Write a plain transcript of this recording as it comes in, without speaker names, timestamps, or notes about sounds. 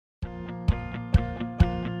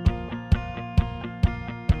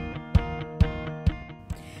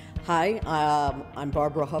Hi, I'm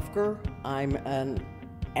Barbara Hufker. I'm an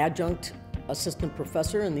adjunct assistant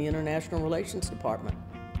professor in the International Relations Department.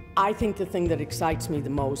 I think the thing that excites me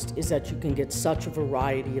the most is that you can get such a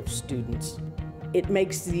variety of students. It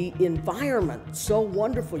makes the environment so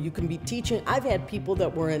wonderful. You can be teaching. I've had people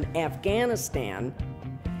that were in Afghanistan,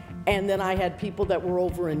 and then I had people that were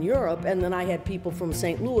over in Europe, and then I had people from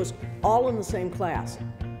St. Louis, all in the same class,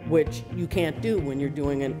 which you can't do when you're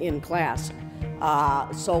doing an in-class.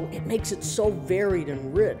 So it makes it so varied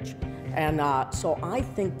and rich. And so I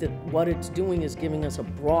think that what it's doing is giving us a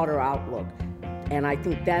broader outlook. And I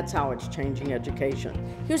think that's how it's changing education.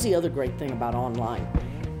 Here's the other great thing about online.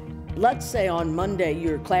 Let's say on Monday,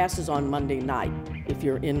 your class is on Monday night, if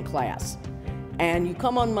you're in class. And you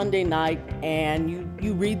come on Monday night and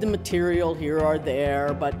you read the material here or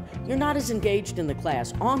there, but you're not as engaged in the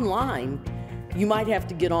class. Online, you might have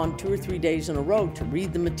to get on 2 or 3 days in a row to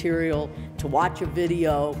read the material, to watch a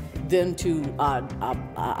video, then to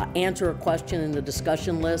answer a question in the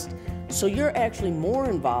discussion list. So you're actually more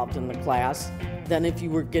involved in the class than if you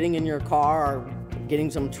were getting in your car or getting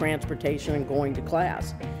some transportation and going to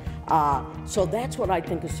class. So that's what I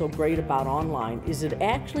think is so great about online, is it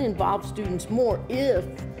actually involves students more if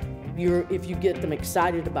you get them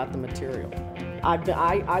excited about the material.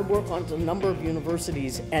 I work on a number of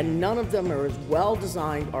universities, and none of them are as well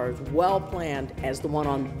designed or as well planned as the one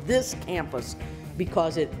on this campus,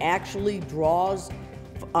 because it actually draws,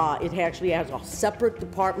 it actually has a separate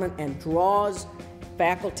department and draws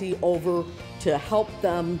faculty over to help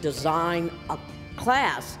them design a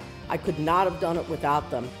class. I could not have done it without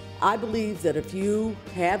them. I believe that if you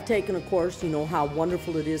have taken a course, you know how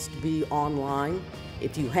wonderful it is to be online.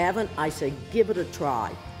 If you haven't, I say give it a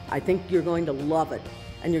try. I think you're going to love it.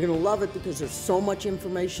 And you're going to love it because there's so much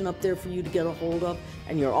information up there for you to get a hold of.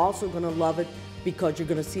 And you're also going to love it because you're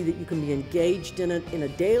going to see that you can be engaged in it in a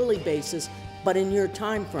daily basis, but in your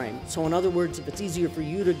time frame. So in other words, if it's easier for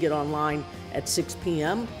you to get online at 6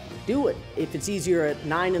 p.m., do it. If it's easier at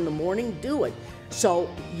 9 in the morning, do it.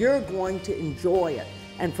 So you're going to enjoy it.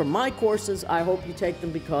 And for my courses, I hope you take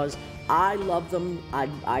them because I love them.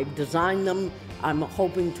 I design them. I'm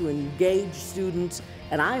hoping to engage students,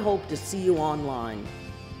 and I hope to see you online.